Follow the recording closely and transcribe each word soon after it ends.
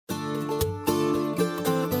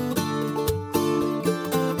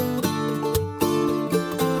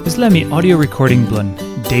Islami audio recording blun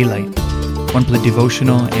Daylight. One play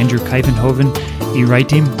devotional Andru Kuyvenhoven,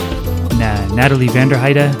 Ritim, na Natalie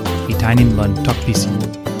Vanderheide, Pikinini Sipsip.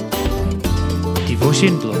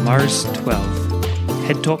 Devotion blo Mars 12.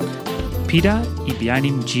 Head talk, Pita,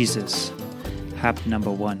 Bihainim Jisas. Hap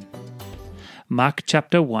number 1. Mark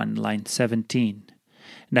chapter 1, line 17.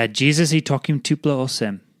 Na Jisas tokim tupela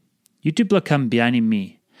Olsem. Yutupela come Bihainim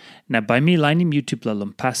me. Na by me lainim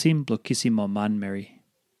Yutupela Pasin kisim manmeri.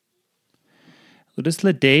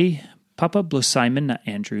 Ludisla day, Papa blo Saimon na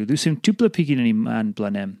Andru, lusim tupela Pikinini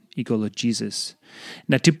Wanem, Na Jisas.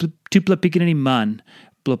 Na tupela Pikinini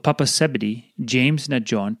blo Papa Sebedi, Jems na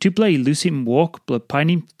John, tupela lusim walk blo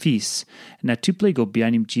painim feast, na tupela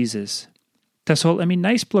Bihainim Jisas. Tasol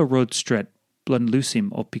naispela road stret, blun lusim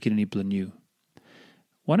o Pikinini blonu.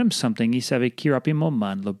 Wanem samting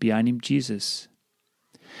kirapim lo Bihainim Jisas.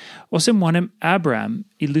 Olsem Wanem Abraham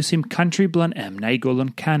lusim kantri blun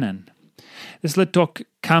na Kenan. This let talk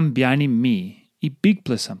kam Bihainim me,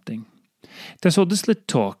 bikpela something. Tasol this let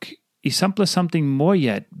talk sampla something more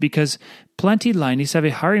yet, because plenty line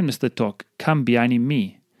harim this let talk kam Bihainim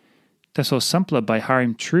me. Tasol sampla by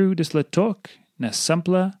harim true this let talk, na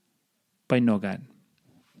sampla by nogad.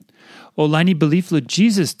 O laini belief lo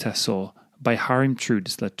Jesus tasol by harim true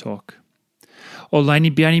this let talk. O laini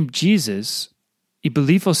Bihainim Jisas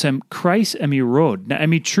belief Olsem Christ road, na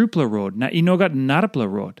trupla road, na nogad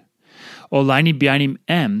narapla road. O laini Bihainim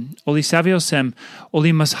oli savi Olsem,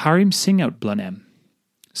 oli mas harim sing out blun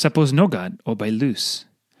Suppose nogad or by lus.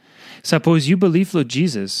 Suppose you believe lo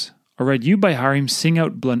Jesus, or read you by harim sing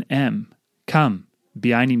out blun come,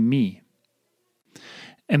 Bihainim me.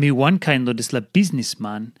 One kind lo dis la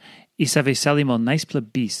businessman, isave salim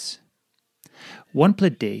naispela bis. One pla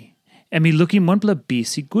day, looking one pla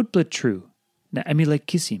bis, good pla true, na like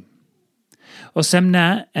kisim. Olsem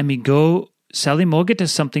na go salim ogeta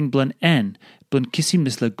something blun kisim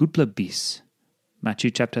dis la good pla bis.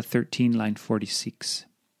 Matthew chapter 13, line 46.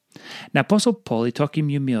 Na Apostle Paul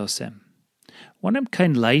tokim yumi Olsem. Wanem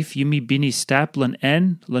kind life yumi bini stap lun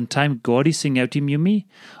time godi sing out yumi,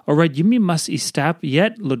 or right yumi must stap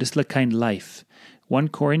yet lo dis la kind life. 1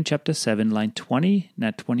 Corinthians chapter 7, line 20,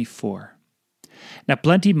 na 24. Na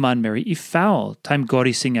plenty manmeri foul time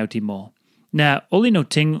godi sing out mo. Na oli no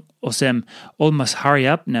ting Olsem ol must hurry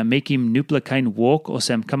up na make him nupla kind walk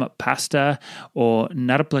Olsem come up pasta or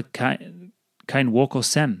narapla kind walk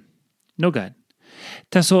Olsem. No God.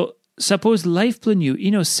 Tasol suppose life blun you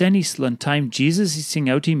senis lun time Jesus sing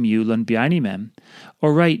out you lun Bihainim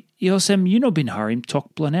or right Olsem bin harim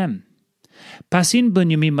talk blun Pasin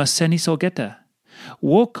blun yumi must senis olgeta.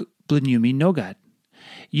 Walk blun yumi no God.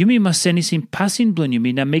 Yumi must senis him pasin blun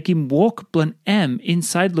yumi na make him walk blun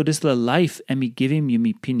inside lodisla life give him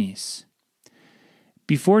yumi pinis.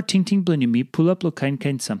 Before tingting blun yumi pull up lo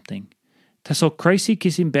kind something. Tasol Christy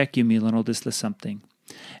kisim back yumi lun odisla something.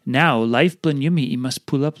 Now life blun yumi must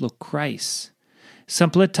pull up lo Christ.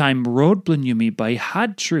 Sampela time road blun yumi by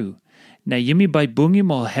had true. Na yumi by bungim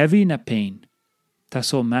all heavy na pain.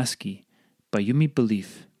 Tasol maski by yumi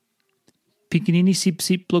belief. Pikinini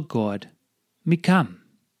Sipsip blo God. Mi come.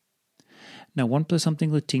 Now one plus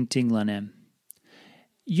something lo ting lanem.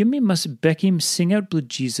 Yumi must beck him sing out blo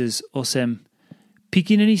Jesus Olsem.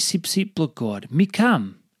 Pikinini Sipsip blo God. Mi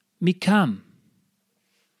come.